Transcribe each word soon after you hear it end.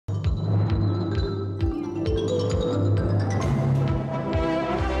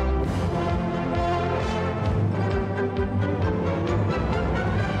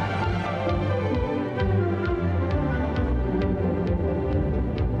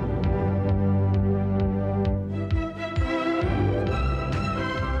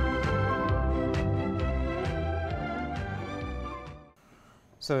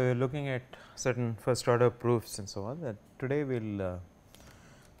So, we are looking at certain first order proofs and so on, that today we will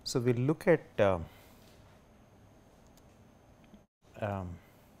so we will look at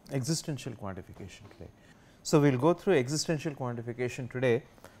existential quantification today. So, we will go through existential quantification today.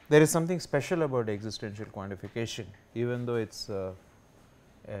 There is something special about existential quantification, even though it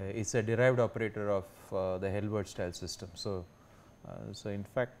is a derived operator of the Hilbert style system. So, in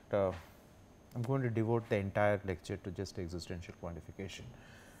fact, I am going to devote the entire lecture to just existential quantification.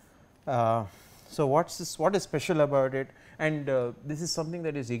 So, what is special about it, and this is something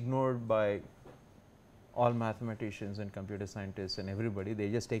that is ignored by all mathematicians and computer scientists and everybody, they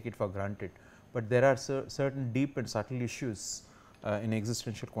just take it for granted, but there are certain deep and subtle issues in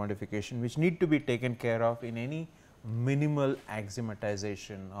existential quantification which need to be taken care of in any minimal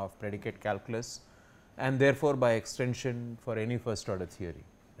axiomatization of predicate calculus, and therefore, by extension for any first order theory,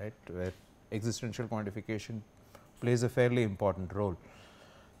 right, where existential quantification plays a fairly important role.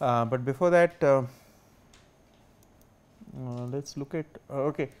 But before that, let us look at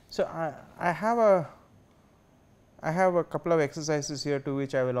okay. So, I have a couple of exercises here, to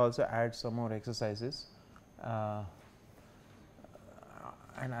which I will also add some more exercises, and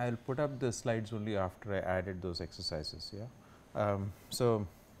I will put up the slides only after I added those exercises. Yeah.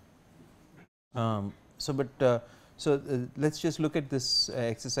 Let us just look at this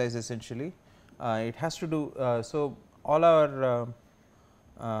exercise essentially. It has to do, so all our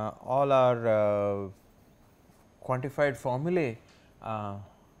quantified formulae are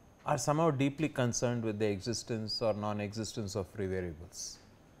somehow deeply concerned with the existence or non-existence of free variables.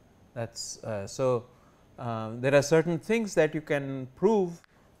 That is there are certain things that you can prove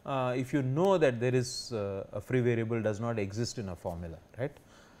if you know that there is a free variable does not exist in a formula, right.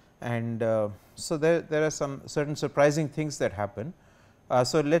 And so there are some certain surprising things that happen.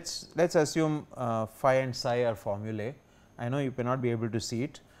 So let's assume phi and psi are formulae. I know you may not be able to see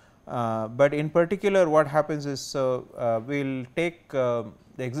it, but in particular what happens is, we will take the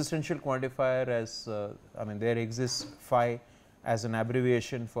existential quantifier as I mean there exists phi as an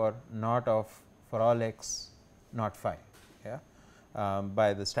abbreviation for not of for all x not phi, yeah,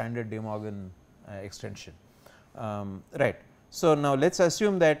 by the standard De Morgan extension, right. So, now let us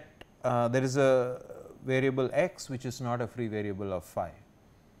assume that there is a variable x which is not a free variable of phi,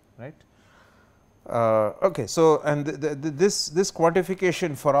 right. Okay. So, and this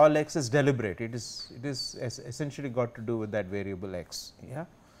quantification for all x is deliberate, it is essentially got to do with that variable x. Yeah.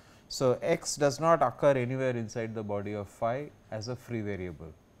 So, x does not occur anywhere inside the body of phi as a free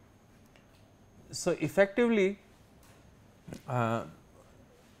variable. So, effectively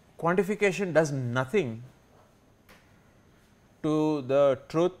quantification does nothing to the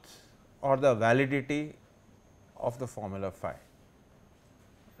truth or the validity of the formula phi,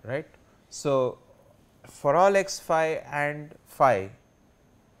 right. So, for all x phi and phi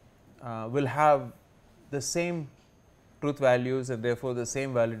will have the same truth values and therefore, the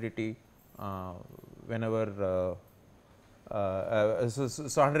same validity whenever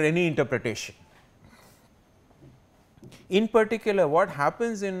so under any interpretation. In particular, what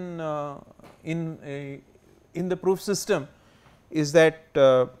happens in the proof system is that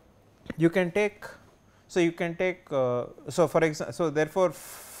you can take, so you can take, so for example, so therefore,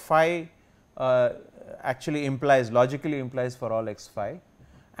 phi actually implies logically implies for all x phi,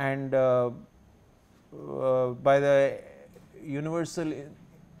 and by the universal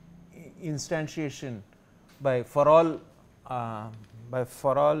instantiation by for all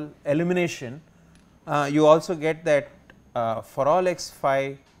elimination, you also get that for all x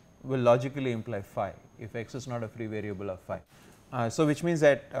phi will logically imply phi if x is not a free variable of phi. So, which means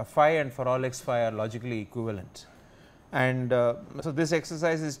that phi and for all x phi are logically equivalent, and so this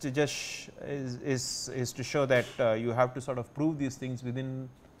exercise is to just is to show that you have to sort of prove these things within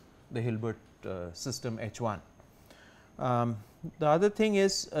the Hilbert system H1. The other thing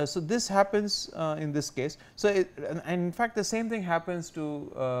is, so this happens in this case. So, and in fact, the same thing happens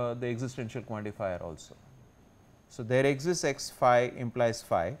to the existential quantifier also. So, there exists x phi implies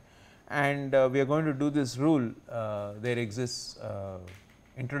phi, and we are going to do this rule, there exists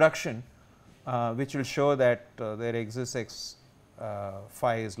introduction which will show that there exists x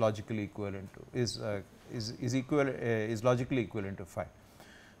phi is logically equivalent to is logically equivalent to phi,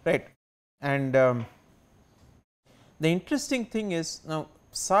 right. And the interesting thing is, now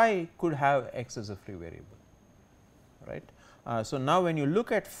psi could have x as a free variable, right. So, now when you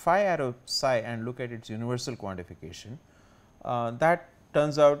look at phi arrow psi and look at its universal quantification, that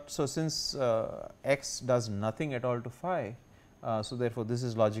turns out, so since x does nothing at all to phi, so therefore, this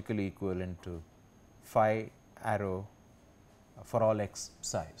is logically equivalent to phi arrow for all x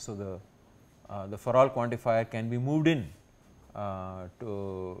psi. So, the for all quantifier can be moved in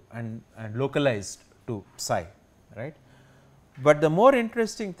and localized to psi, right. But the more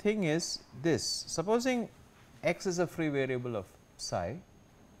interesting thing is this: supposing x is a free variable of psi,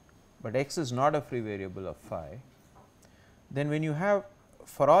 but x is not a free variable of phi, then when you have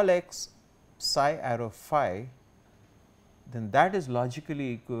for all x psi arrow phi, then that is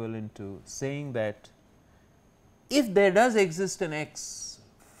logically equivalent to saying that if there does exist an x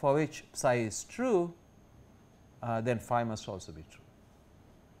for which psi is true, then phi must also be true.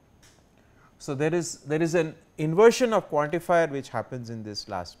 So, there is an inversion of quantifier which happens in this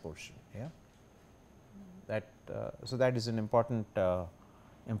last portion. Yeah, that so that is an important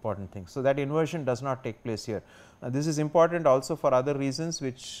important thing. So, that inversion does not take place here. This is important also for other reasons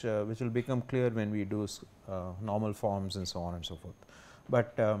which will become clear when we do normal forms and so on and so forth.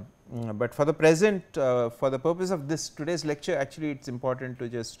 But for the present, for the purpose of this today's lecture, actually it is important to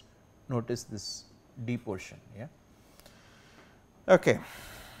just notice this D portion. Yeah. Okay.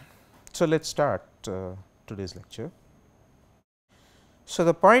 So, let us start today's lecture. So,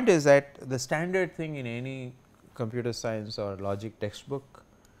 the point is that the standard thing in any computer science or logic textbook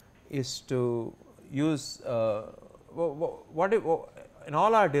is to use what in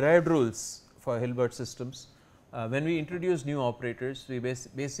all our derived rules for Hilbert systems. When we introduced new operators, we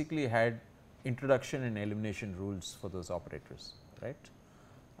basically had introduction and elimination rules for those operators, right.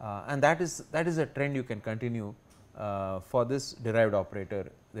 And that is a trend you can continue for this derived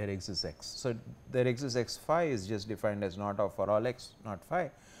operator, there exists x. So, there exists x phi is just defined as not of for all x not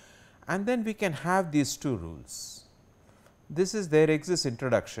phi, and then we can have these two rules. This is there exists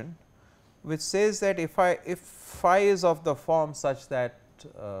introduction, which says that if phi is of the form such that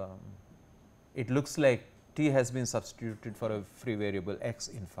it looks like t has been substituted for a free variable x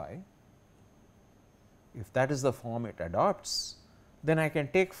in phi, if that is the form it adopts, then I can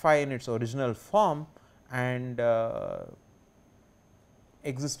take phi in its original form and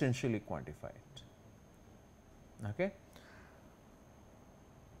existentially quantify it. Okay.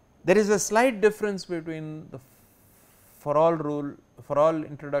 There is a slight difference between the for all rule, for all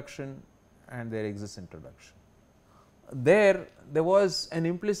introduction and there exists introduction. There was an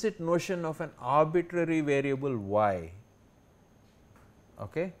implicit notion of an arbitrary variable y,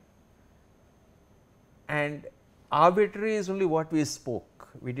 okay, and arbitrary is only what we spoke,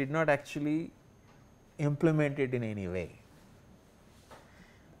 we did not actually implement it in any way.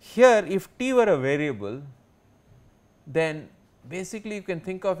 Here if t were a variable, then basically you can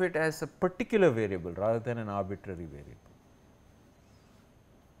think of it as a particular variable rather than an arbitrary variable.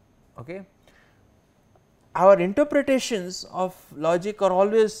 Okay. Our interpretations of logic are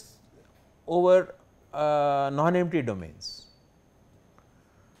always over non-empty domains.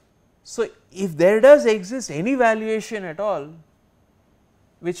 So, if there does exist any valuation at all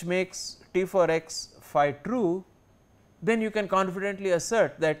which makes t for x phi true, then you can confidently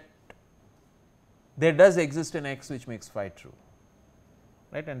assert that there does exist an x which makes phi true,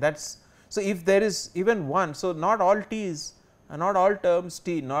 right, and that is. So, if there is even one, so not all t's and not all terms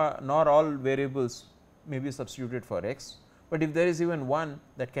t nor all variables may be substituted for x, but if there is even one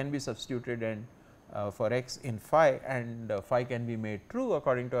that can be substituted and for x in phi and phi can be made true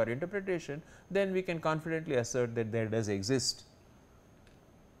according to our interpretation, then we can confidently assert that there does exist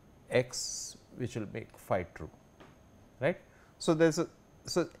x which will make phi true, right. So, there is a,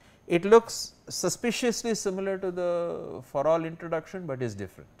 so it looks suspiciously similar to the for all introduction, but is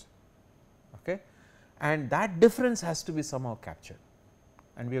different, okay, and that difference has to be somehow captured,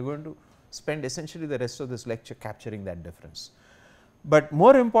 and we are going to spend essentially the rest of this lecture capturing that difference. But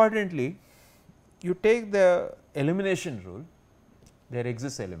more importantly, you take the elimination rule, there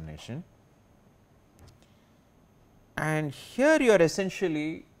exists elimination, and here you are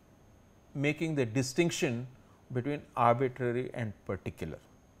essentially making the distinction between arbitrary and particular.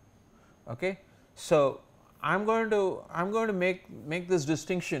 Okay. So, I am going to make this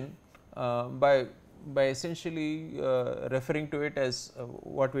distinction by essentially referring to it as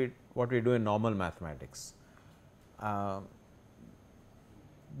what we do in normal mathematics,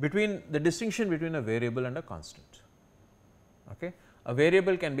 between the distinction between a variable and a constant. Okay. A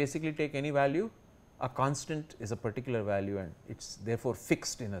variable can basically take any value, a constant is a particular value and it is therefore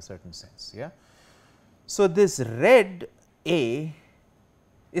fixed in a certain sense. Yeah. So, this red A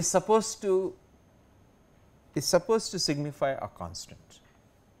is supposed to signify a constant,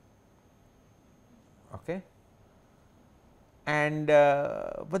 okay. And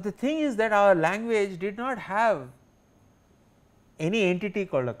but the thing is that our language did not have any entity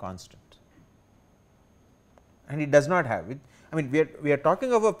called a constant, and it does not have it. I mean, we are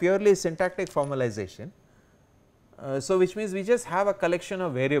talking of a purely syntactic formalization. So, which means we just have a collection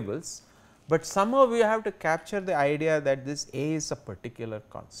of variables, but somehow we have to capture the idea that this A is a particular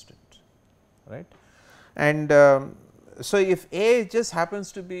constant, right. And so, if A just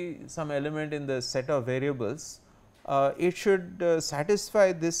happens to be some element in the set of variables, it should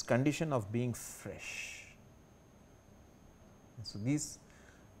satisfy this condition of being fresh. So,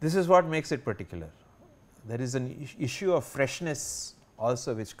 this is what makes it particular. There is an issue of freshness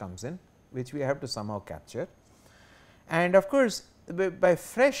also which comes in, which we have to somehow capture. And of course, by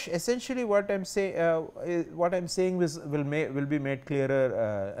fresh, essentially what I am saying will be made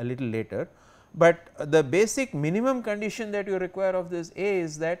clearer a little later, but the basic minimum condition that you require of this A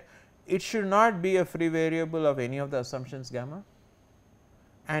is that it should not be a free variable of any of the assumptions gamma,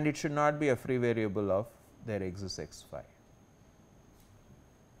 and it should not be a free variable of there exists x phi.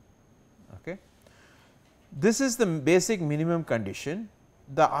 Okay. This is the basic minimum condition.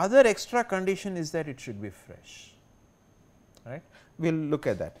 The other extra condition is that it should be fresh, right. We will look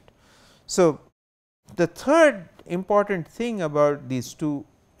at that. So, the third important thing about these two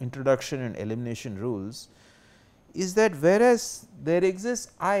introduction and elimination rules is that whereas there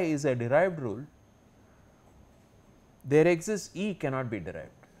exists I is a derived rule, there exists E cannot be derived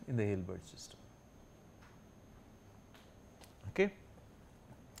in the Hilbert system. Okay.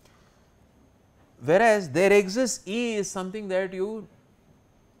 Whereas there exists E is something that you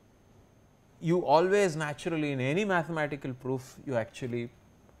always naturally in any mathematical proof you actually,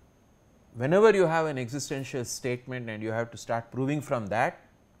 whenever you have an existential statement and you have to start proving from that,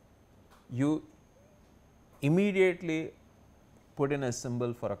 you immediately put in a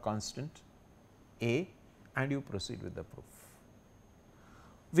symbol for a constant A and you proceed with the proof.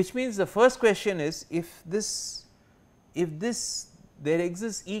 Which means the first question is, if there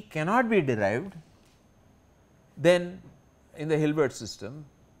exists E cannot be derived, then in the Hilbert system,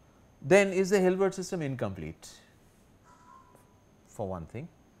 then is the Hilbert system incomplete, for one thing.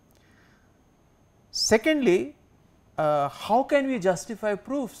 Secondly, how can we justify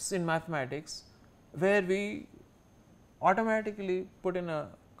proofs in mathematics where we automatically put in a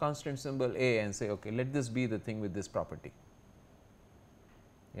constant symbol A and say, okay, let this be the thing with this property.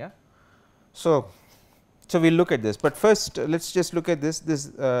 Yeah. So, we will look at this, but first let us just look at this.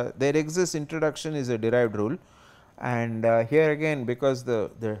 There exists introduction is a derived rule, and here again, because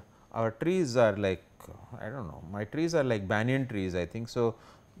our trees are like, I do not know, my trees are like banyan trees, I think. So,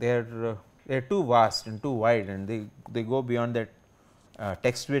 they are too vast and too wide, and they go beyond that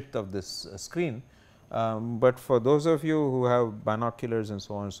text width of this screen. But for those of you who have binoculars and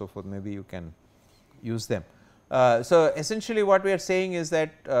so on and so forth, maybe you can use them. So, essentially what we are saying is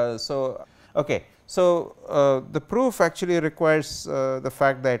that, okay. So, the proof actually requires the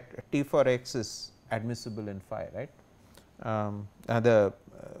fact that T for x is admissible in phi, right.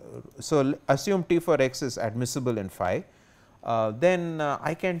 So, assume T for x is admissible in phi, then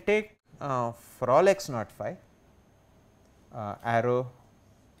I can take for all x not phi arrow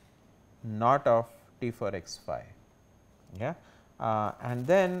not of T for x phi, yeah, and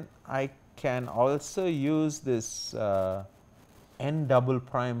then I can also use this n double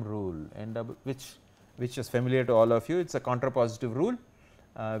prime rule, which is familiar to all of you. It is a contrapositive rule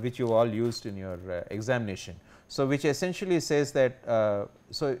which you all used in your examination. So, which essentially says that,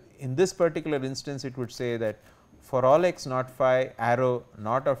 so in this particular instance it would say that for all x not phi arrow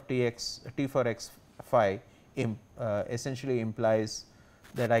not of T for x phi essentially implies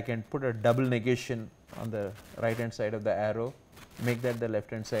that I can put a double negation on the right hand side of the arrow, make that the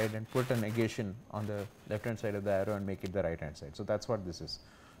left hand side, and put a negation on the left hand side of the arrow and make it the right hand side. So, that is what this is.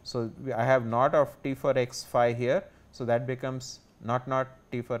 So, I have not of T for x phi here. So, that becomes not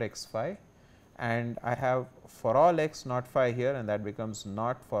T for x phi, and I have for all x not phi here, and that becomes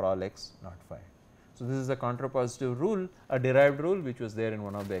not for all x not phi. So, this is a contrapositive rule, a derived rule which was there in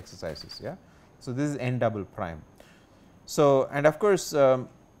one of the exercises. Yeah. So, this is n double prime. So, and of course,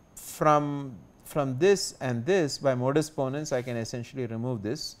 from this and this by modus ponens I can essentially remove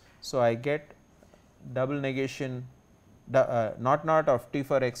this. So, I get double negation not of T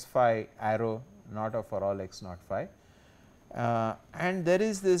for x phi arrow not of for all x not phi, and there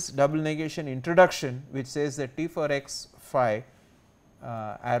is this double negation introduction which says that T for x phi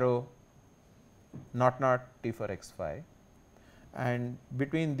arrow not T for x phi, and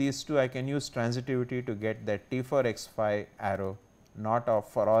between these two I can use transitivity to get that T for x phi arrow not of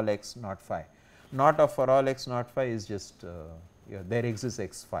for all x not phi. Not of for all x not phi is just there exists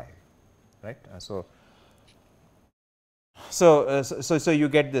x phi, right. So, you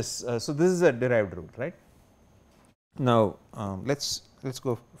get this. So, this is a derived rule, right. Now, let us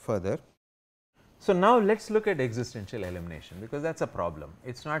go further. So, now let us look at existential elimination, because that is a problem.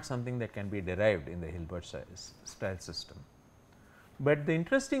 It is not something that can be derived in the Hilbert style system. But the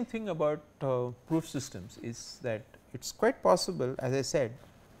interesting thing about proof systems is that it is quite possible, as I said,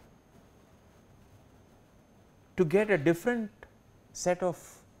 to get a different set of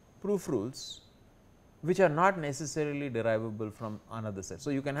proof rules which are not necessarily derivable from another set. So,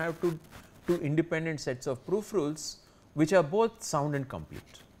 you can have two independent sets of proof rules which are both sound and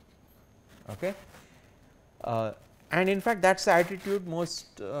complete. Okay. And in fact, that is the attitude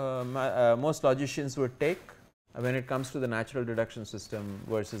most logicians would take when it comes to the natural deduction system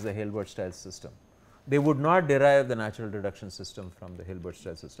versus the Hilbert style system. They would not derive the natural deduction system from the Hilbert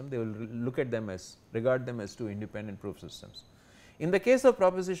style system, they will look at them as, regard them as two independent proof systems. In the case of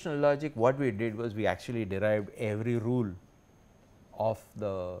propositional logic, what we did was we actually derived every rule of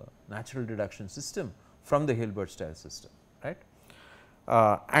the natural deduction system from the Hilbert style system, right.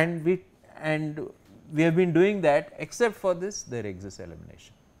 And we have been doing that, except for this there exists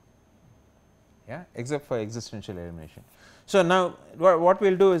elimination, yeah, except for existential elimination. So, now what we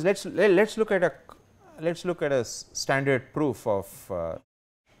will do is let us look at a standard proof of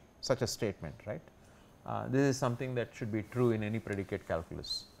such a statement, right. This is something that should be true in any predicate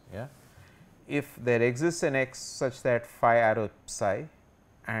calculus. Yeah. If there exists an x such that phi arrow psi,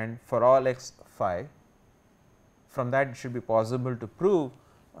 and for all x phi, from that it should be possible to prove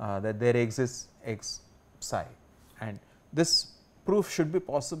that there exists x psi, and this proof should be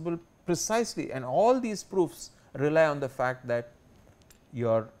possible precisely, and all these proofs rely on the fact that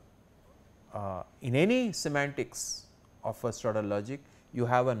your in any semantics of first order logic you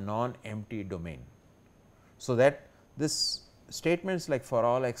have a non-empty domain. So, that this statements like for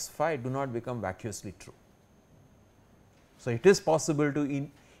all x phi do not become vacuously true. So, it is possible to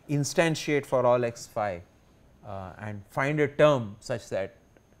instantiate for all x phi and find a term such that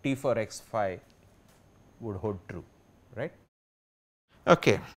T for x phi would hold true, right.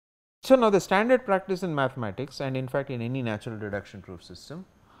 Okay. So, now the standard practice in mathematics and in fact in any natural deduction proof system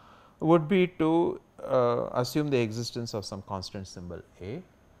would be to assume the existence of some constant symbol A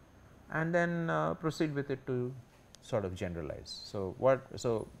and then proceed with it to sort of generalize. So,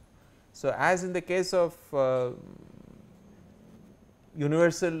 so as in the case of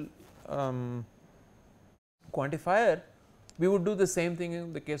universal quantifier, we would do the same thing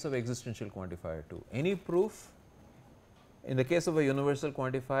in the case of existential quantifier too. Any proof in the case of a universal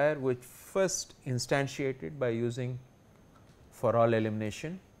quantifier which first instantiated by using for all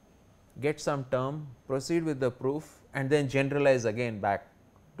elimination, get some term, proceed with the proof and then generalize again back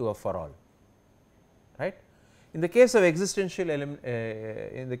to a for all, right. In the case of existential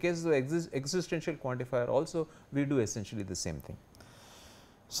existential quantifier also we do essentially the same thing.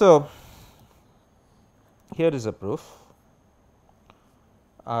 So, here is a proof.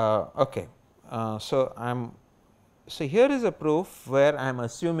 Okay. So, here is a proof where I am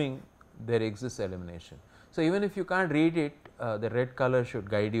assuming there exists elimination. So, even if you can't read it, the red color should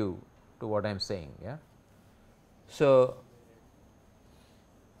guide you to what I am saying. Yeah. So,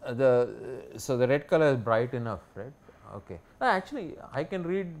 the red color is bright enough, right. Okay. Actually, I can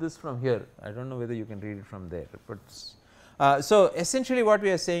read this from here. I do not know whether you can read it from there, but so essentially what we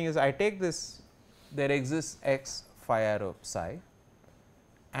are saying is I take this, there exists x phi arrow psi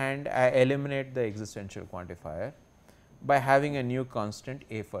and I eliminate the existential quantifier by having a new constant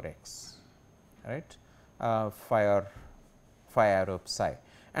A for x, right, phi arrow psi.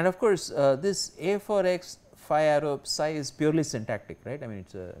 And of course, this A for x phi arrow psi is purely syntactic, right. I mean,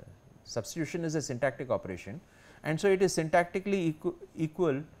 it's a substitution is a syntactic operation, and so it is syntactically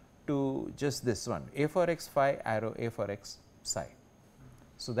equal to just this one A for x phi arrow A for x psi.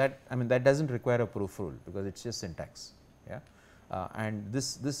 So, that I mean that does not require a proof rule because it is just syntax, yeah. And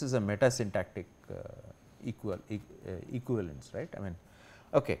this is a meta syntactic equivalence, right. I mean,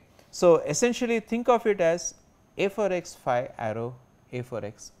 okay. So, essentially think of it as A for x phi arrow A for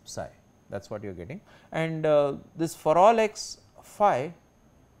x psi, that is what you are getting, and this for all x phi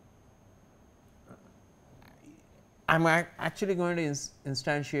I am actually going to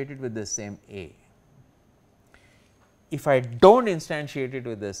instantiate it with the same A. If I do not instantiate it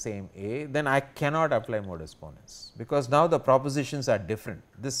with the same A, then I cannot apply modus ponens, because now the propositions are different.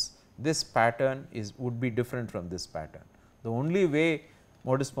 This pattern would be different from this pattern. The only way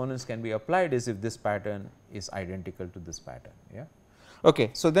modus ponens can be applied is if this pattern is identical to this pattern. Yeah.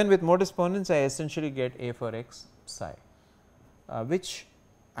 Okay. So, then with modus ponens I essentially get A for x psi, which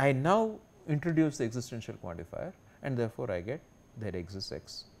I now introduce the existential quantifier, and therefore, I get there exists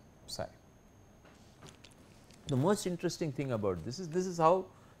x psi. The most interesting thing about this is how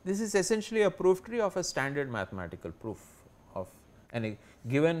this is essentially a proof tree of a standard mathematical proof of and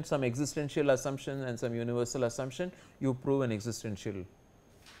given some existential assumption and some universal assumption, you prove an existential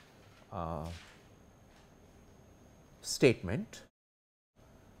statement.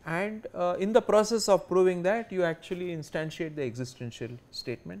 and in the process of proving that you actually instantiate the existential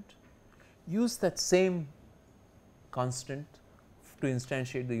statement, use that same constant to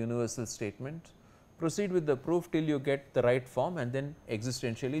instantiate the universal statement, proceed with the proof till you get the right form and then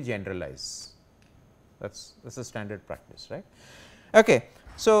existentially generalize. That is a standard practice, right. Okay.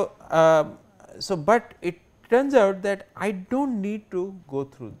 So, but it turns out that I do not need to go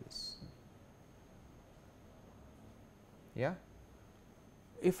through this. Yeah.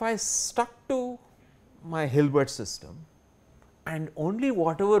 If I stuck to my Hilbert system and only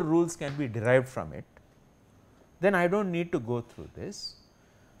whatever rules can be derived from it, then I do not need to go through this,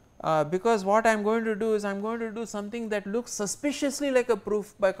 because what I am going to do is I am going to do something that looks suspiciously like a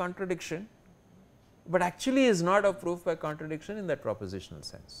proof by contradiction, but actually is not a proof by contradiction in that propositional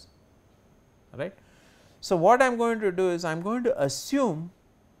sense, right. So, what I am going to do is I am going to assume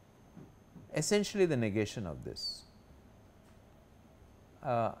essentially the negation of this,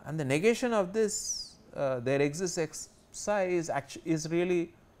 and the negation of this there exists x psi is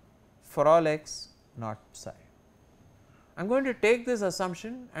really for all x not psi. I am going to take this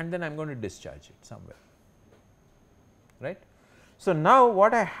assumption and then I am going to discharge it somewhere, right. So, now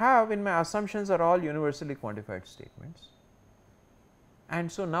what I have in my assumptions are all universally quantified statements,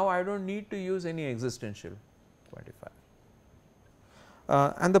 and so now I do not need to use any existential quantifier,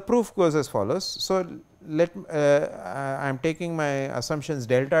 and the proof goes as follows. So, I am taking my assumptions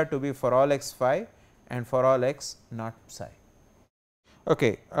delta to be for all x phi and for all x not psi.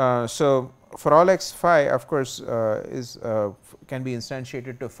 Okay, so for all x phi of course can be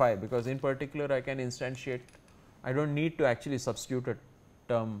instantiated to phi, because in particular I can instantiate, I do not need to actually substitute a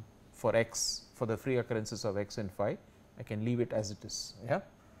term for x for the free occurrences of x and phi, I can leave it as it is. Yeah.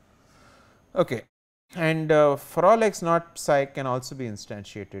 Okay. And for all x not psi can also be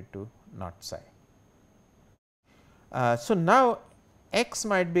instantiated to not psi. So, now x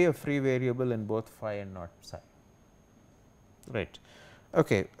might be a free variable in both phi and not psi, right.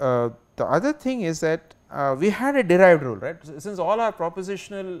 Okay. The other thing is that we had a derived rule, right. Since all our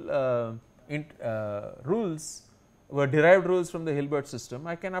propositional rules were derived rules from the Hilbert system,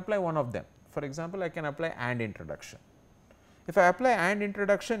 I can apply one of them. For example, I can apply AND introduction. If I apply AND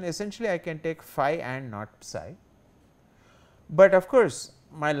introduction, essentially I can take phi and not psi, but of course,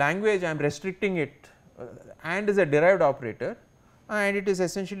 my language I am restricting it, AND is a derived operator and it is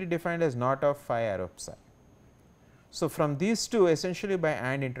essentially defined as not of phi arrow psi. So, from these two essentially by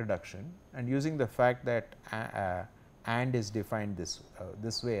AND introduction and using the fact that AND is defined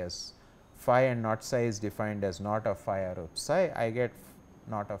this way as phi and not psi is defined as not of phi arrow psi, I get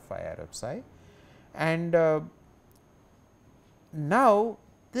not of phi arrow psi, and now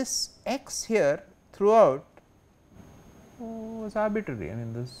this x here throughout was arbitrary. I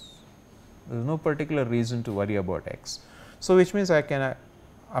mean, there is no particular reason to worry about x. So, which means I can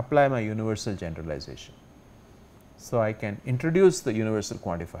apply my universal generalization. So, I can introduce the universal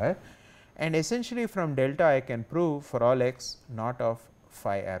quantifier and essentially from delta I can prove for all x not of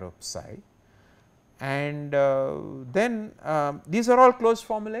phi arrow psi, and then these are all closed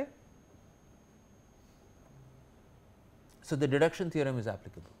formulae. So, the deduction theorem is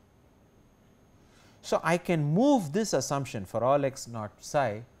applicable. So, I can move this assumption for all x not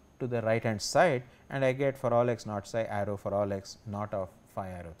psi to the right hand side and I get for all x not psi arrow for all x not of phi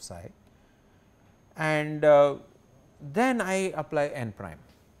arrow psi, and then I apply n prime.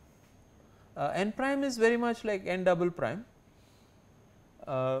 N prime is very much like n double prime,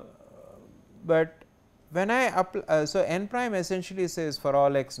 but when I apply, so n prime essentially says for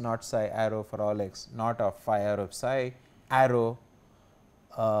all x not psi arrow for all x not of phi arrow psi arrow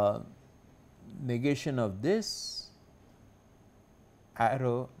negation of this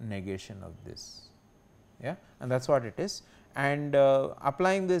arrow negation of this, yeah, and that is what it is. And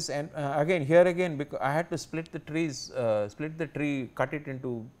applying this, and again here again, because I had to split the trees, split the tree, cut it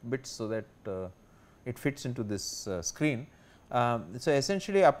into bits so that it fits into this screen. So,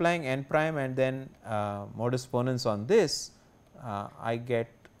 essentially applying n prime and then modus ponens on this, I get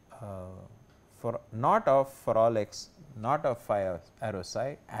for not of for all x not of phi arrow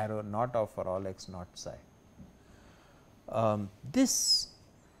psi arrow not of for all x not psi. This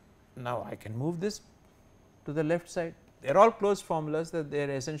now I can move this to the left side. They are all closed formulas, that they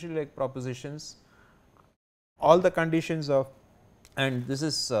are essentially like propositions, all the conditions of, and this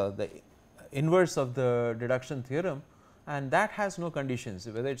is the inverse of the deduction theorem, and that has no conditions,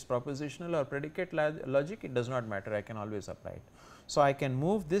 whether it is propositional or predicate logic, it does not matter, I can always apply it. So, I can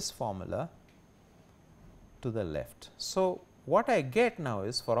move this formula to the left. So, what I get now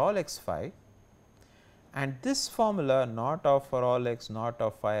is for all x phi, and this formula not of for all x not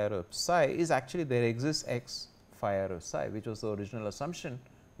of phi arrow psi is actually there exists x phi arrow psi, which was the original assumption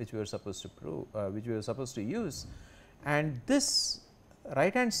which we were supposed to prove, which we were supposed to use, and this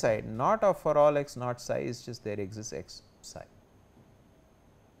right hand side not of for all x not psi is just there exists x psi,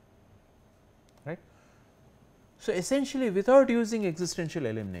 right. So, essentially without using existential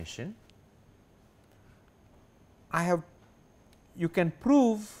elimination, I have you can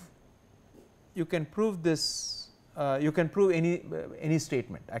prove this, you can prove any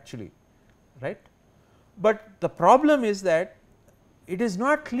statement actually, right. But the problem is that it is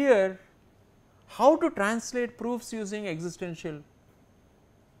not clear how to translate proofs using existential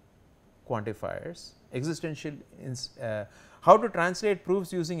quantifiers, how to translate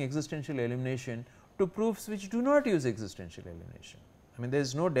proofs using existential elimination to proofs which do not use existential elimination. I mean there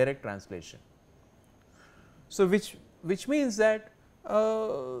is no direct translation. So, which means that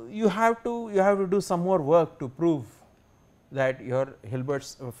you have to do some more work to prove that your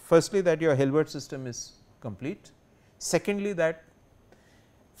Hilbert's firstly that your Hilbert system is complete, secondly that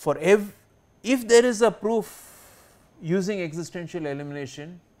for if there is a proof using existential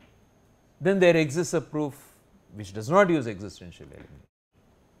elimination, then there exists a proof which does not use existential elimination.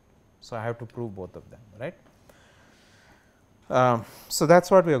 So, I have to prove both of them, right. So, that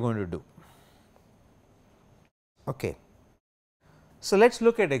is what we are going to do. Okay. So, let us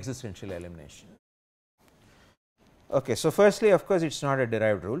look at existential elimination. Okay. So, firstly of course, it is not a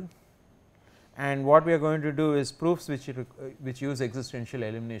derived rule, and what we are going to do is proofs which use existential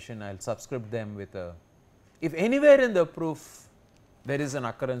elimination, I will subscript them with a, if anywhere in the proof there is an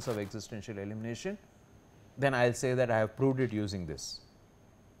occurrence of existential elimination, then I will say that I have proved it using this.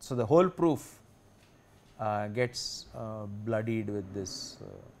 So, the whole proof gets bloodied with this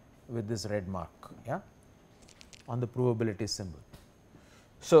red mark, yeah, on the provability symbol.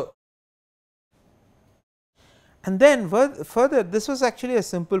 So, and then further this was actually a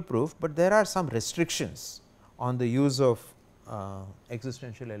simple proof, but there are some restrictions on the use of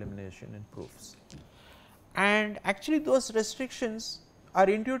existential elimination in proofs, and actually those restrictions are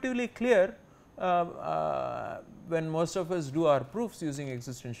intuitively clear when most of us do our proofs using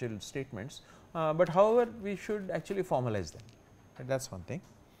existential statements, but however we should actually formalize them, that is one thing.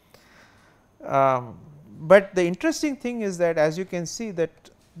 But the interesting thing is that as you can see that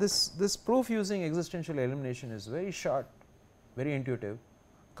this proof using existential elimination is very short, very intuitive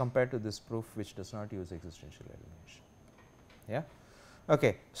compared to this proof which does not use existential elimination, yeah.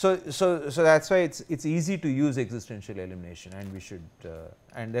 Okay. So, that is why it is easy to use existential elimination, and we should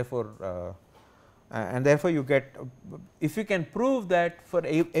and therefore you get, if you can prove that for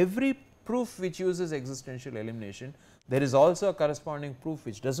every proof which uses existential elimination there is also a corresponding proof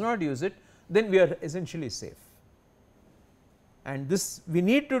which does not use it, then we are essentially safe. And this we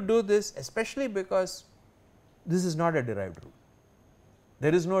need to do this especially because this is not a derived rule.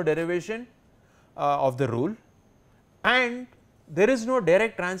 There is no derivation of the rule, and there is no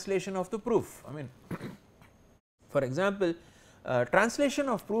direct translation of the proof. I mean for example, translation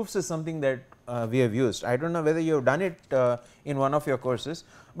of proofs is something that we have used. I do not know whether you have done it in one of your courses,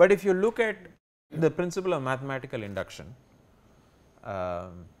 but if you look at the principle of mathematical induction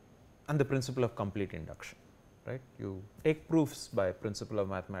and the principle of complete induction, right. You take proofs by principle of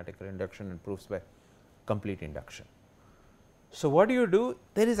mathematical induction and proofs by complete induction. So, what do you do?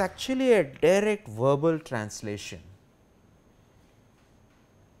 There is actually a direct verbal translation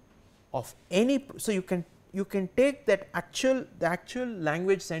of any. So, you can take that the actual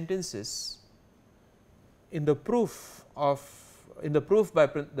language sentences in the proof by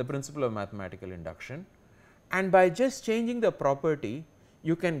the principle of mathematical induction, and by just changing the property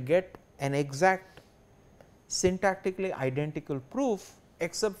you can get an exact syntactically identical proof,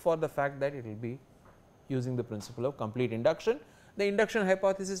 except for the fact that it will be using the principle of complete induction. The induction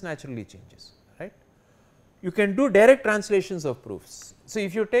hypothesis naturally changes, right. You can do direct translations of proofs. So,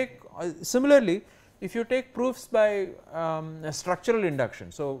 if you take similarly, if you take proofs by structural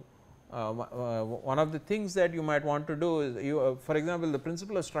induction. So, one of the things that you might want to do is for example, the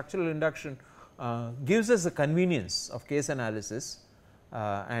principle of structural induction gives us the convenience of case analysis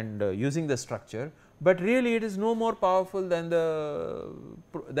and using the structure, but really it is no more powerful than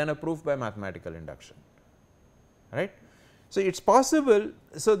a proof by mathematical induction, right. So, it is possible.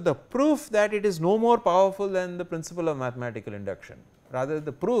 So, the proof that it is no more powerful than the principle of mathematical induction, rather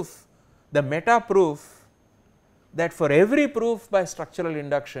the proof, the meta proof that for every proof by structural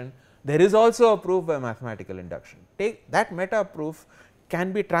induction there is also a proof by mathematical induction. Take that meta proof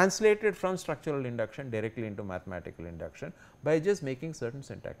can be translated from structural induction directly into mathematical induction by just making certain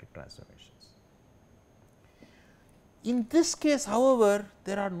syntactic transformations. In this case, however,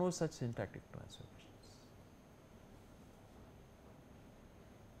 there are no such syntactic transformations.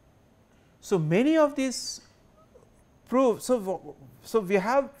 So, many of these prove. So we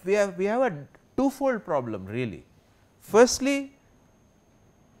have a twofold problem really. Firstly,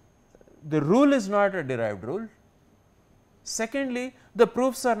 the rule is not a derived rule. Secondly, the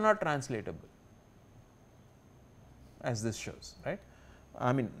proofs are not translatable, as this shows, right.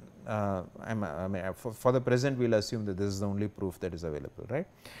 I mean, for the present we will assume that this is the only proof that is available, right.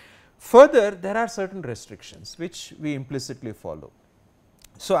 Further, there are certain restrictions which we implicitly follow.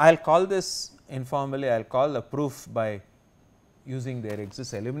 So, I will call this informally, I will call a proof by using there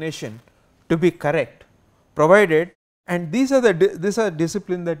exists elimination to be correct, provided, and these are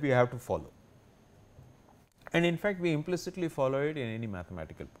discipline that we have to follow, and in fact we implicitly follow it in any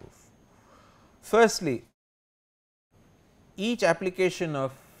mathematical proof. Firstly, each application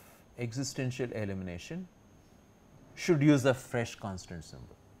of existential elimination should use a fresh constant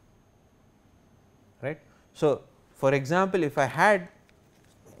symbol, right. So, for example, if I had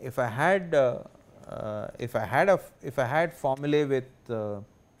formulae with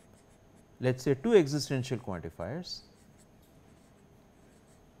let us say 2 existential quantifiers,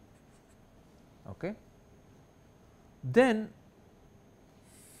 okay, then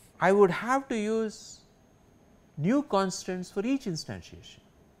I would have to use new constants for each instantiation,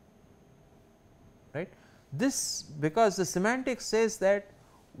 right. This because the semantics says that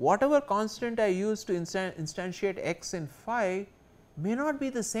whatever constant I use to instantiate x and phi may not be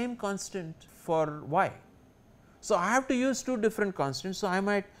the same constant for y. So, I have to use 2 different constants. So, I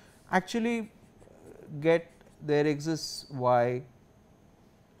might actually get there exists y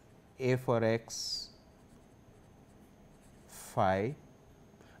a for x phi,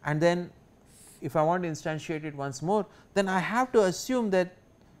 and then if I want to instantiate it once more, then I have to assume that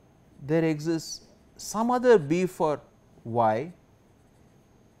there exists some other b for y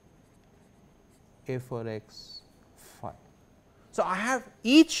a for x phi. So, I have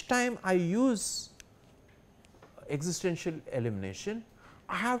each time I use existential elimination,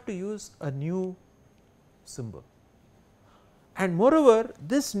 I have to use a new symbol, and moreover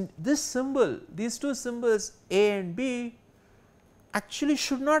this symbol, these 2 symbols a and b actually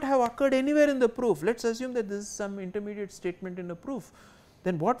should not have occurred anywhere in the proof. Let us assume that this is some intermediate statement in a proof,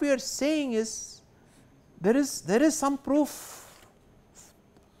 then what we are saying is there is some proof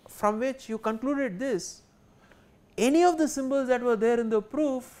from which you concluded this. Any of the symbols that were there in the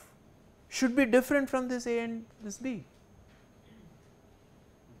proof should be different from this a and this b,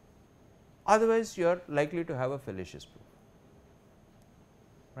 otherwise you are likely to have a fallacious proof,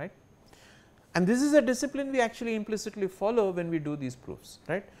 right. And this is a discipline we actually implicitly follow when we do these proofs,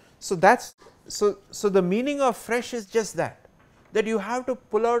 right. So, so the meaning of fresh is just that you have to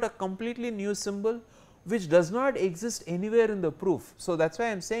pull out a completely new symbol which does not exist anywhere in the proof. So, that is why I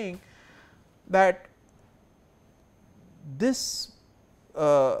am saying that this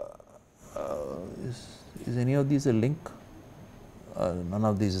is any of these a link? None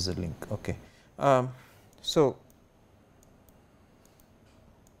of these is a link, okay. So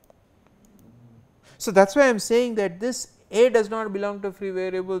that is why I am saying that this a does not belong to free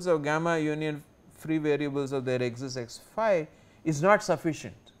variables of gamma union free variables of there exists x phi is not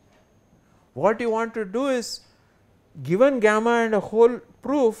sufficient. What you want to do is, given gamma and a whole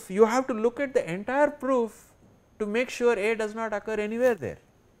proof, you have to look at the entire proof to make sure a does not occur anywhere there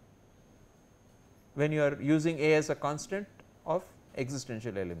when you are using a as a constant of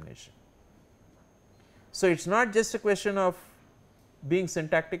existential elimination. So, it is not just a question of being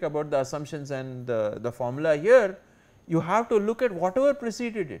syntactic about the assumptions and the formula here, you have to look at whatever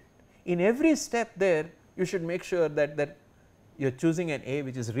preceded it. In every step there, you should make sure that you are choosing an a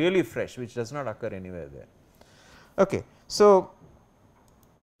which is really fresh, which does not occur anywhere there. Okay. So,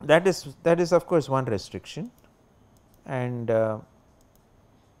 that is of course one restriction, and there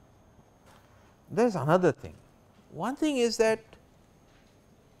is another thing. One thing is that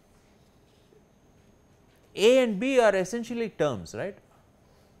a and b are essentially terms, right.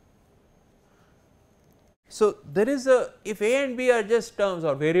 So, there is a, if a and b are just terms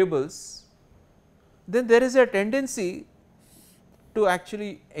or variables, then there is a tendency to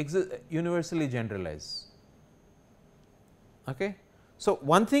actually universally generalize. Okay. So,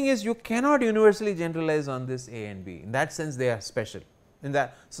 one thing is you cannot universally generalize on this a and b, in that sense they are special in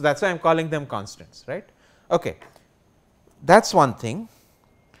that. So, that is why I am calling them constants, right. Okay. That is one thing.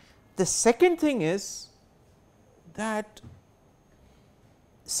 The second thing is that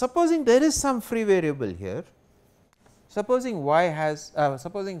supposing there is some free variable here, supposing y has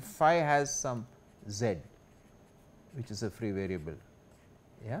supposing phi has some z which is a free variable,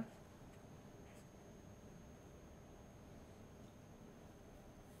 yeah.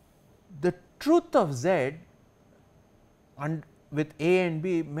 The truth of z and with a and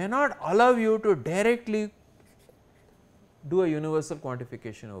b may not allow you to directly do a universal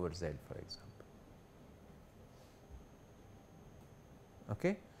quantification over Z, for example.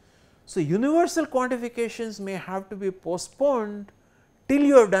 Okay. So, universal quantifications may have to be postponed till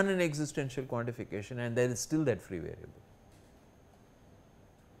you have done an existential quantification, and there is still that free variable.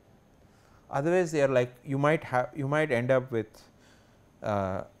 Otherwise, they are like you might end up with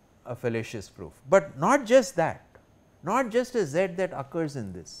a fallacious proof, but not just that, not just a Z that occurs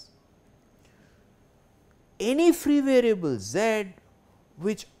in this. Any free variable Z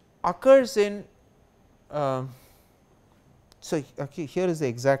which occurs in so okay, here is the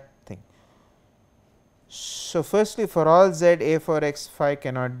exact thing. So, firstly, for all Z a for x phi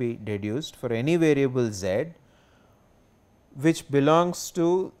cannot be deduced for any variable Z which belongs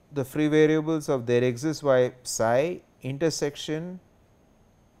to the free variables of there exists y psi intersection.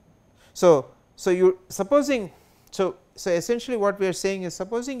 So, you supposing so essentially what we are saying is,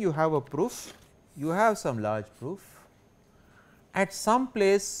 supposing you have a proof, you have some large proof, at some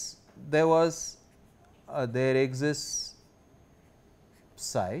place there was there exists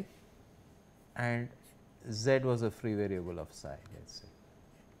psi and Z was a free variable of psi, let us say,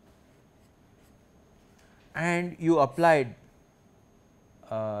 and you applied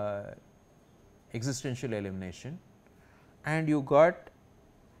existential elimination and you got,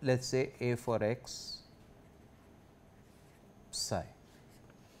 let us say, a for x psi.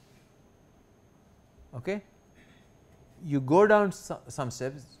 Okay. You go down some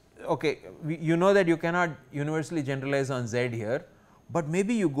steps. Okay, you know that you cannot universally generalize on Z here, but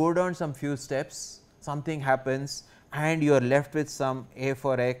maybe you go down some few steps, something happens and you are left with some a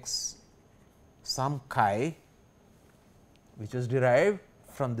for x, some chi which is derived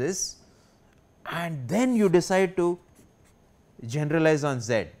from this, and then you decide to generalize on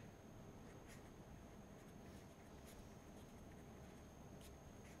Z.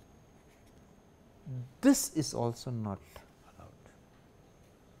 This is also not allowed,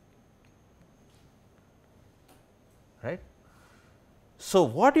 right. So,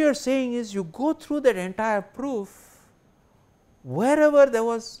 what you are saying is you go through that entire proof wherever there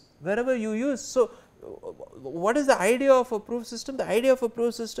was, wherever you use. So, what is the idea of a proof system? The idea of a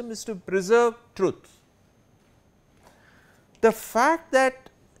proof system is to preserve truth. The fact that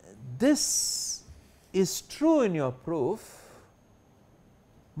this is true in your proof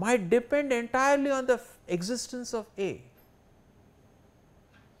might depend entirely on the existence of A.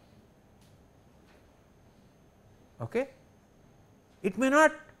 Okay? It may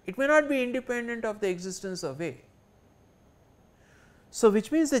not be independent of the existence of A. So,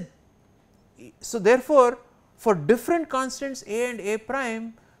 which means that, so therefore, for different constants A and A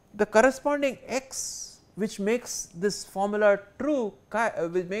prime, the corresponding x which makes this formula true,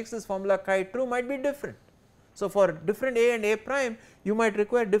 which makes this formula chi true might be different. So, for different A and A prime, you might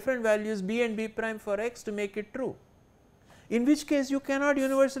require different values B and B prime for x to make it true, in which case you cannot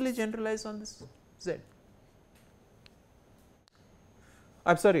universally generalize on this Z.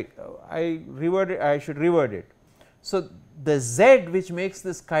 I am sorry, I should reword it. So, the Z which makes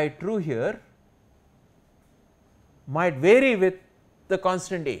this chi true here might vary with the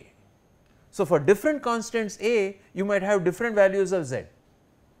constant A. So, for different constants A, you might have different values of Z.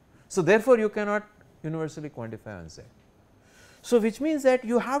 So, therefore, you cannot universally quantify on Z. So, which means that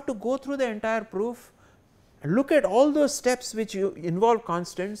you have to go through the entire proof, look at all those steps which you involve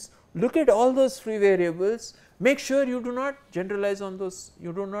constants, look at all those free variables, make sure you do not generalize on those,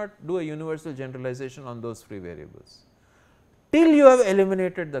 you do not do a universal generalization on those free variables till you have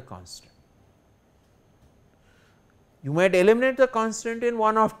eliminated the constant. You might eliminate the constant in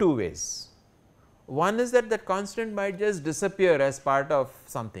one of two ways. One is that the constant might just disappear as part of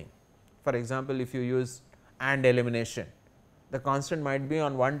something. For example, if you use AND elimination, the constant might be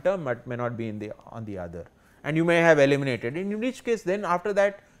on one term, but may not be in on the other, and you may have eliminated, in which case then after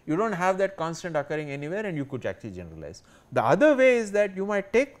that you do not have that constant occurring anywhere and you could actually generalize. The other way is that you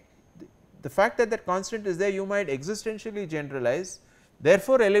might take the fact that that constant is there, you might existentially generalize,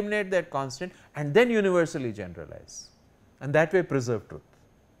 therefore eliminate that constant and then universally generalize, and that way preserve truth,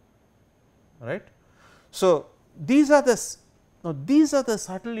 right. So, these are the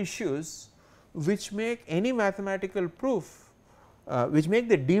subtle issues which make any mathematical proof, which make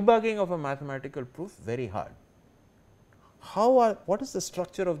the debugging of a mathematical proof very hard. What is the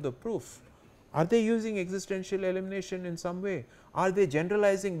structure of the proof? Are they using existential elimination in some way? Are they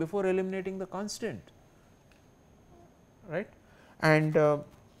generalizing before eliminating the constant, right? And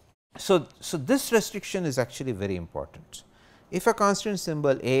so this restriction is actually very important. If a constant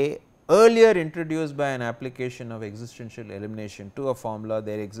symbol A, earlier introduced by an application of existential elimination to a formula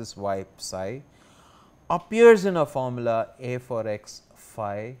there exists y psi, appears in a formula A for x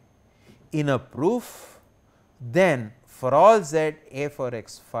phi in a proof, then for all z a for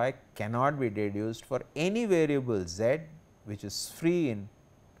x phi cannot be deduced for any variable z which is free in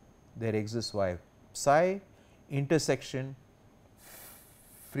there exists y psi intersection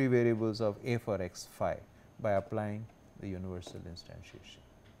free variables of a for x phi by applying the universal instantiation,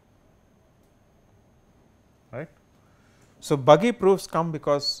 right. So, buggy proofs come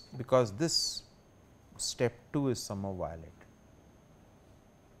because this step 2 is somehow violated.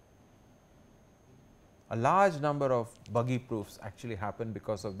 A large number of buggy proofs actually happen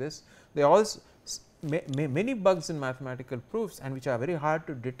because of this. They also many bugs in mathematical proofs and which are very hard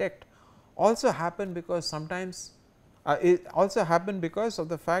to detect also happen because sometimes it also happen because of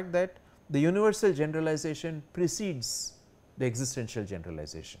the fact that the universal generalization precedes the existential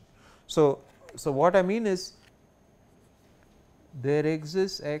generalization. So, what I mean is there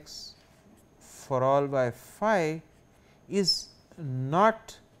exists x for all y phi is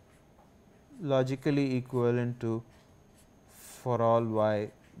not logically equivalent to for all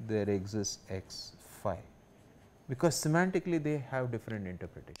y there exists x phi, because semantically they have different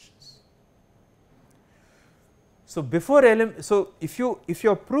interpretations. So, before if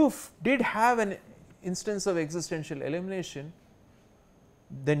your proof did have an instance of existential elimination,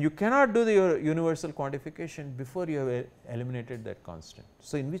 then you cannot do the universal quantification before you have eliminated that constant.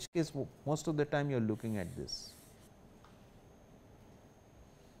 So, in which case most of the time you are looking at this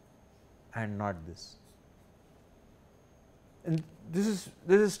and not this, and this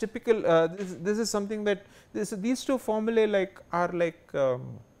is typical. This is something that these two formulae are like a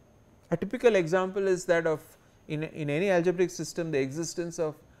typical example is that of in any algebraic system the existence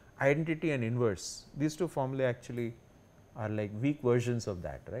of identity and inverse. These two formulae actually are like weak versions of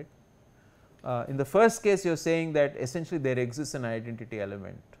that, right. In the first case you are saying that essentially there exists an identity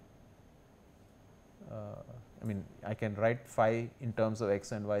element. I mean I can write phi in terms of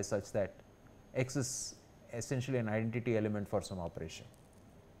x and y such that x is essentially an identity element for some operation.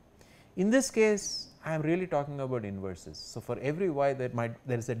 In this case I am really talking about inverses. So, for every y there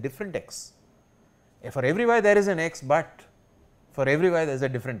is a different x, for every y there is an x, but for every y there is a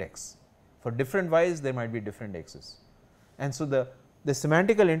different x, for different y's there might be different x's, and so the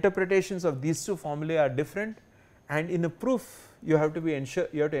semantical interpretations of these two formulae are different, and in a proof you have to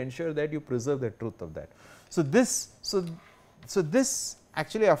ensure that you preserve the truth of that. So, this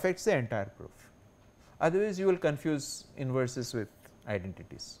actually affects the entire proof, otherwise you will confuse inverses with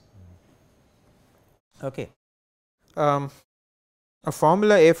identities. Okay. A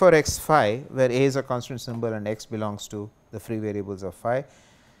formula a for x phi where a is a constant symbol and x belongs to the free variables of phi,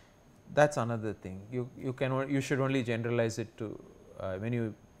 that is another thing. You should only generalize it to when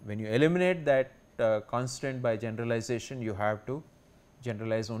you eliminate that constant by generalization, you have to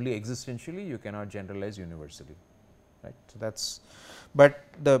generalize only existentially, you cannot generalize universally, right. So, that is, but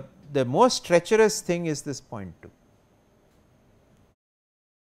the most treacherous thing is this point 2.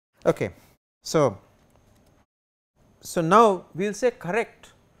 Okay. So, now we will say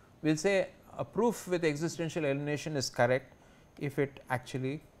correct, we will say a proof with existential elimination is correct if it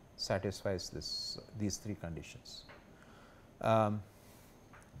actually satisfies these three conditions. Now,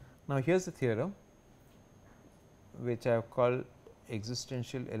 here is the theorem which I have called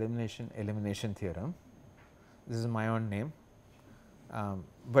existential elimination theorem. This is my own name,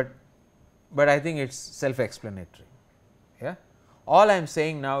 but I think it is self explanatory. Yeah. All I am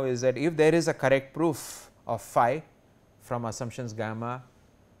saying now is that if there is a correct proof of phi from assumptions gamma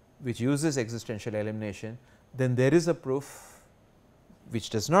which uses existential elimination, then there is a proof which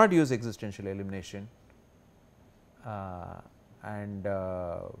does not use existential elimination and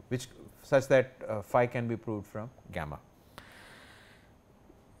which such that phi can be proved from gamma.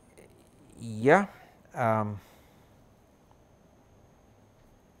 Yeah.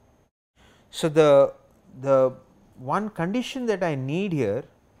 So, the one condition that I need here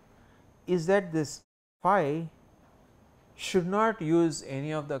is that this phi should not use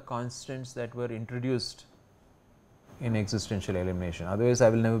any of the constants that were introduced in existential elimination, otherwise I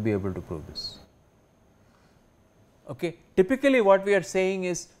will never be able to prove this. Okay. Typically what we are saying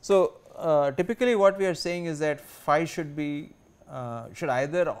is, typically what we are saying is that phi should be should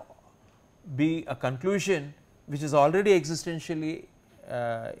either be a conclusion which is already existentially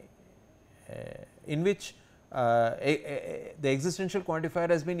in which the existential quantifier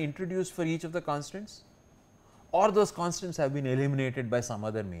has been introduced for each of the constants, or those constants have been eliminated by some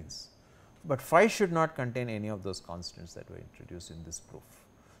other means, but phi should not contain any of those constants that were introduced in this proof.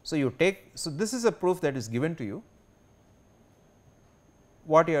 So, you take, so this is a proof that is given to you,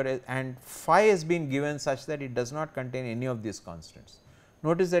 what you are, and phi has been given such that it does not contain any of these constants.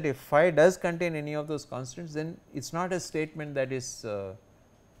 Notice that if phi does contain any of those constants, then it is not a statement that is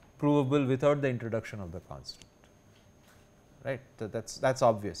provable without the introduction of the constant. right. So, that is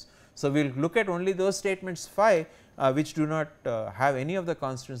obvious. So, we will look at only those statements phi which do not have any of the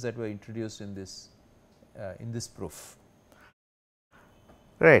constants that were introduced in this proof,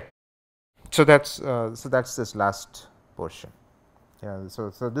 right. So, that is this last portion. Yeah, so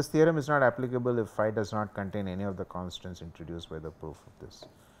this theorem is not applicable if phi does not contain any of the constants introduced by the proof of this.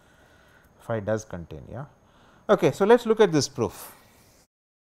 Phi does contain, yeah. Okay, so let us look at this proof,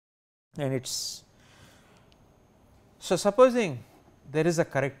 and it's so supposing there is a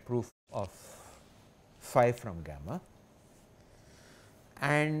correct proof of phi from gamma,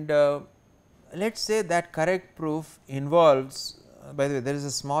 and let us say that correct proof involves, by the way there is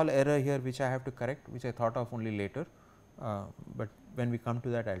a small error here which I have to correct, which I thought of only later, but when we come to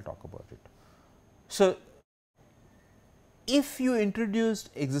that I will talk about it. So, if you introduced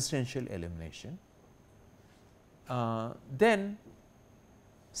existential elimination, then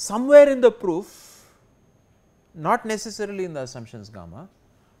somewhere in the proof, not necessarily in the assumptions gamma,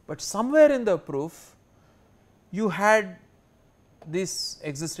 but somewhere in the proof you had these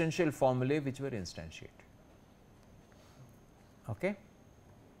existential formulae which were instantiated. Okay.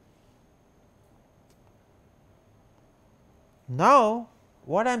 Now,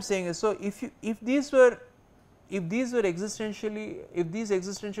 what I am saying is, so if these existential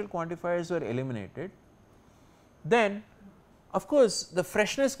quantifiers were eliminated, then of course, the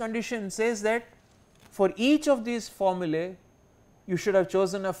freshness condition says that for each of these formulae you should have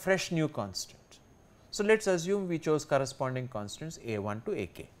chosen a fresh new constant. So, let us assume we chose corresponding constants a 1 to a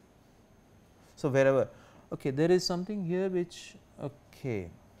k. So, wherever there is something here which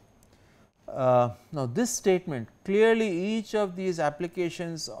now this statement, clearly each of these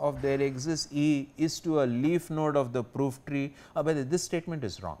applications of there exists E is to a leaf node of the proof tree, but this statement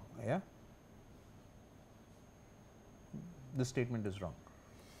is wrong, yeah. This statement is wrong.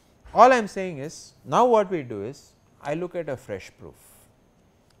 All I am saying is, now what we do is, I look at a fresh proof.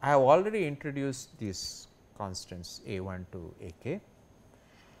 I have already introduced these constants a 1 to a k.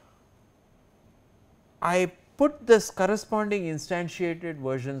 I put this corresponding instantiated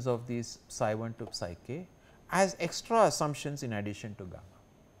versions of these psi 1 to psi k as extra assumptions in addition to gamma.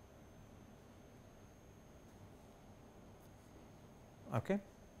 Okay.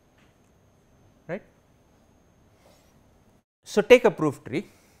 Right. So, take a proof tree.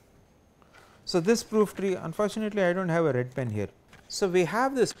 So, this proof tree, unfortunately I do not have a red pen here. So, we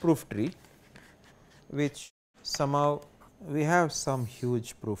have this proof tree which somehow we have some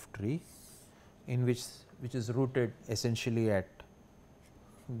huge proof tree in which is rooted essentially at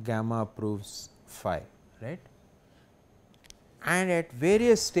gamma proves phi, right, and at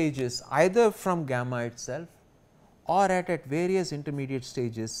various stages either from gamma itself or at various intermediate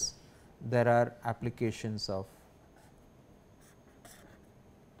stages there are applications of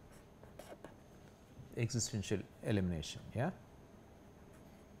existential elimination, yeah,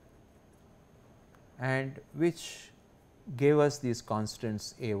 and which gave us these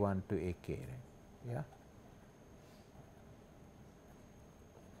constants a 1 to a k, right, yeah.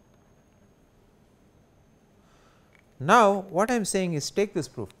 Now, what I am saying is, take this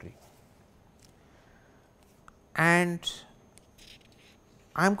proof tree and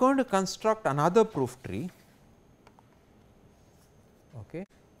I am going to construct another proof tree, okay,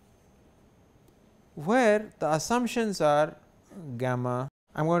 where the assumptions are gamma.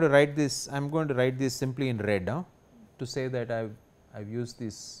 I am going to write this simply in red to say that I have used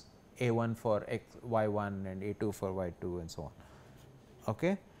this a 1 for x y 1 and a 2 for y 2 and so on.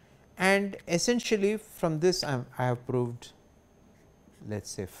 Okay. And essentially from this I have proved, let us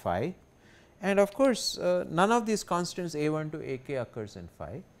say phi, and of course, none of these constants a 1 to a k occurs in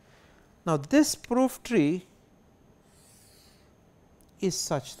phi. Now, this proof tree is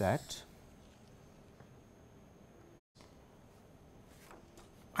such that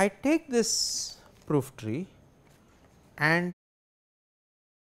I take this proof tree and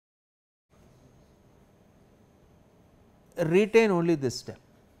retain only this step.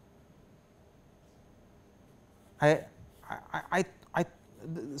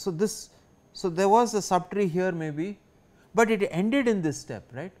 So there was a subtree here maybe, but it ended in this step,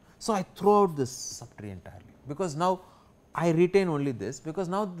 right. So, I throw out this subtree entirely, because now I retain only this, because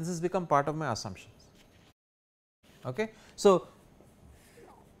now this has become part of my assumptions. Okay. So,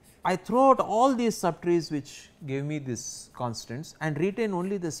 I throw out all these subtrees which gave me these constants and retain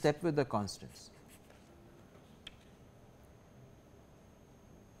only the step with the constants,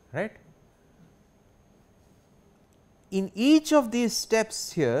 right. In each of these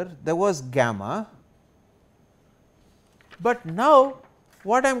steps here there was gamma, but now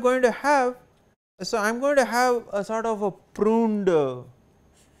what I am going to have, so I am going to have a sort of a pruned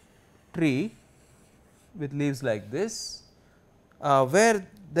tree with leaves like this, where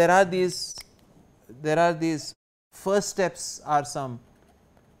there are these first steps are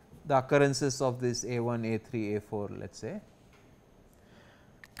the occurrences of this A1, A3, A4 let us say,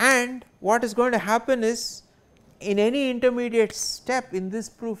 and what is going to happen is in any intermediate step in this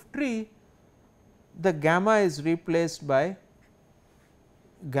proof tree, the gamma is replaced by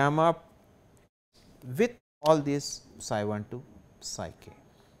gamma with all these psi 1 to psi k.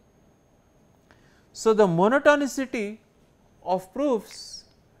 So, the monotonicity of proofs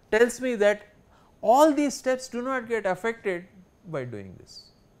tells me that all these steps do not get affected by doing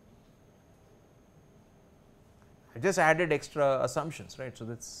this. I just added extra assumptions, right. So,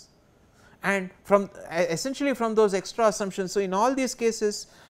 that is, and from essentially from those extra assumptions. So, in all these cases,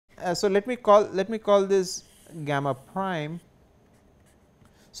 so let me call this gamma prime.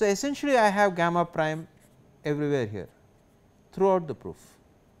 So, essentially I have gamma prime everywhere here throughout the proof,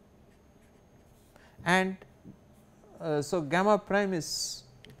 and so gamma prime is,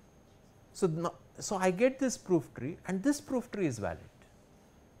 so I get this proof tree and this proof tree is valid,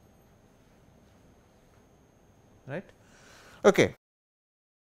 right. Okay.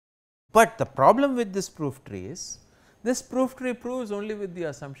 But the problem with this proof tree is this proof tree proves only with the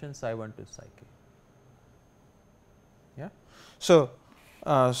assumption psi 1 to psi k. Yeah. So,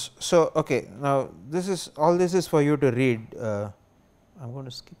 okay, now this is all, this is for you to read. I am going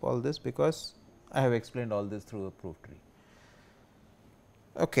to skip all this because I have explained all this through the proof tree.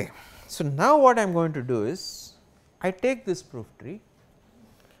 Okay. So, now what I am going to do is I take this proof tree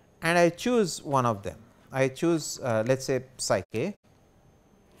and I choose one of them. I choose let us say psi k.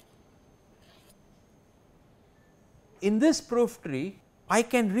 In this proof tree, I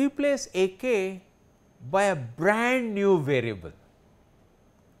can replace a k by a brand new variable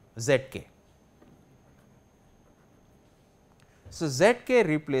z k. So, z k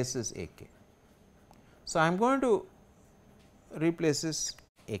replaces a k. So, I am going to replace this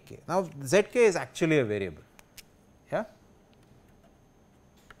a k. Now, z k is actually a variable. Yeah.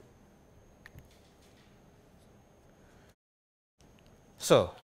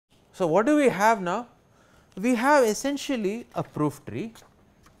 So, what do we have now? We have essentially a proof tree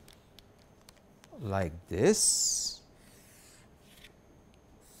like this,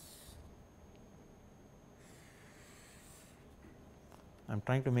 I am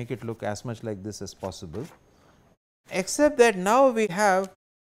trying to make it look as much like this as possible, except that now we have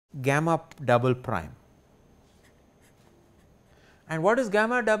gamma double prime. And what is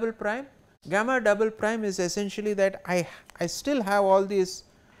gamma double prime? Gamma double prime is essentially that I still have all these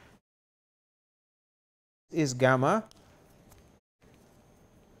is gamma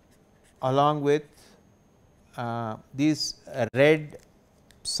along with these red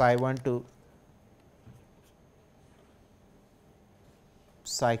psi 1 to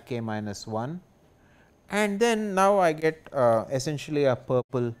psi k minus 1, and then now I get essentially a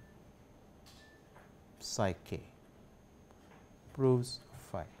purple psi k proves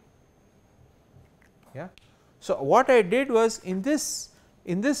phi. Yeah. So, what I did was in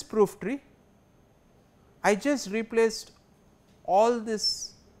this proof tree, I just replaced all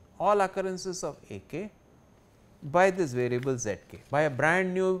occurrences of a k by this variable z k, by a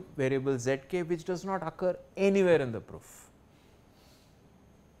brand new variable z k which does not occur anywhere in the proof.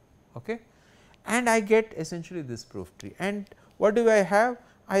 Okay. And I get essentially this proof tree, and what do I have?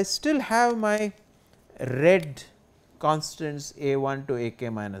 I still have my red constants a 1 to a k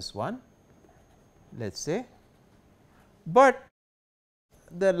minus 1, let us say, but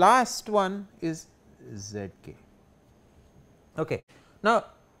the last one is z k. Okay. Now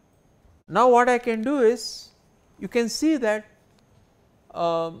what I can do is, you can see that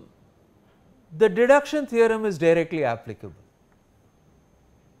the deduction theorem is directly applicable.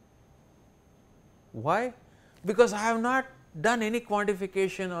 Why? Because I have not done any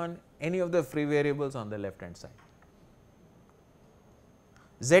quantification on any of the free variables on the left hand side.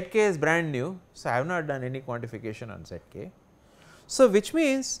 Z k is brand new, so I have not done any quantification on z k. So, which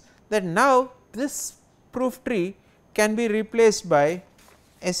means that now this proof tree can be replaced by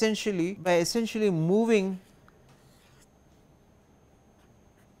essentially moving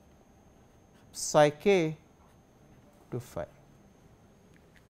psi k to phi.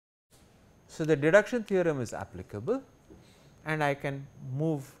 So, the deduction theorem is applicable and I can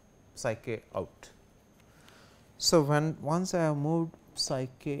move psi k out. So, once I have moved psi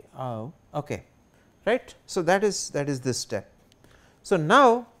k out, okay, right. So, that is this step. So,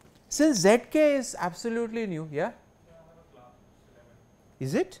 now since z k is absolutely new, yeah,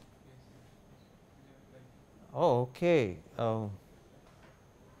 is it? Oh, okay.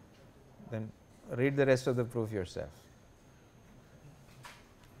 Then read the rest of the proof yourself.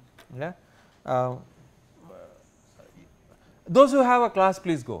 Yeah. Those who have a class,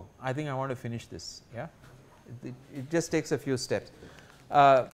 please go. I think I want to finish this. Yeah, it just takes a few steps.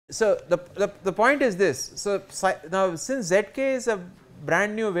 So the point is this. So now since zk is a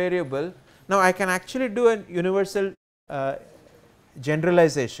brand new variable, now I can actually do a universal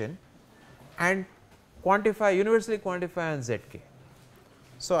generalization and quantify, universally quantify on zk.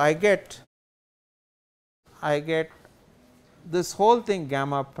 So I get this whole thing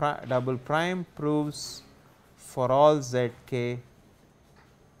gamma double prime proves for all zk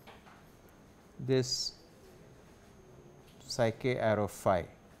this psi k arrow phi,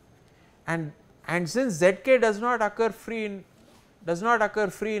 and since zk does not occur free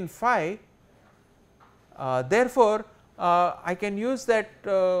in phi, therefore I can use that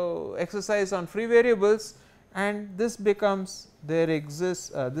exercise on free variables, and this becomes there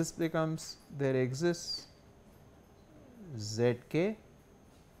exists zk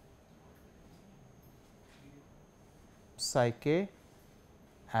psi k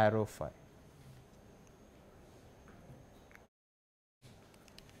arrow phi,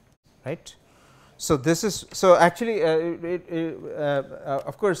 right. So this is, so actually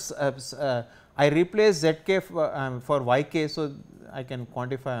of course I replace zk for yk, so I can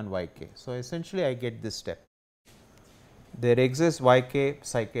quantify on yk. So essentially I get this step, there exists yk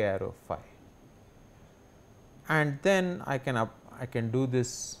psi k arrow phi, and then I can do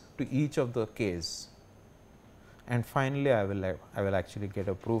this to each of the k's, and finally I will actually get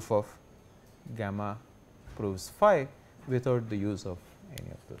a proof of gamma proves phi without the use of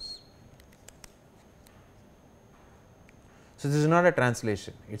any of those. So this is not a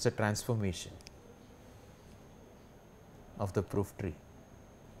translation, it is a transformation of the proof tree,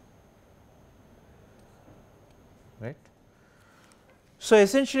 right. So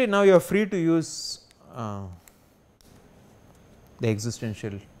essentially now you are free to use the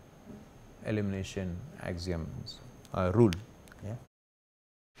existential elimination axioms rule. Yeah.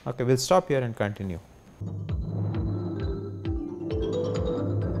 Okay, we will stop here and continue.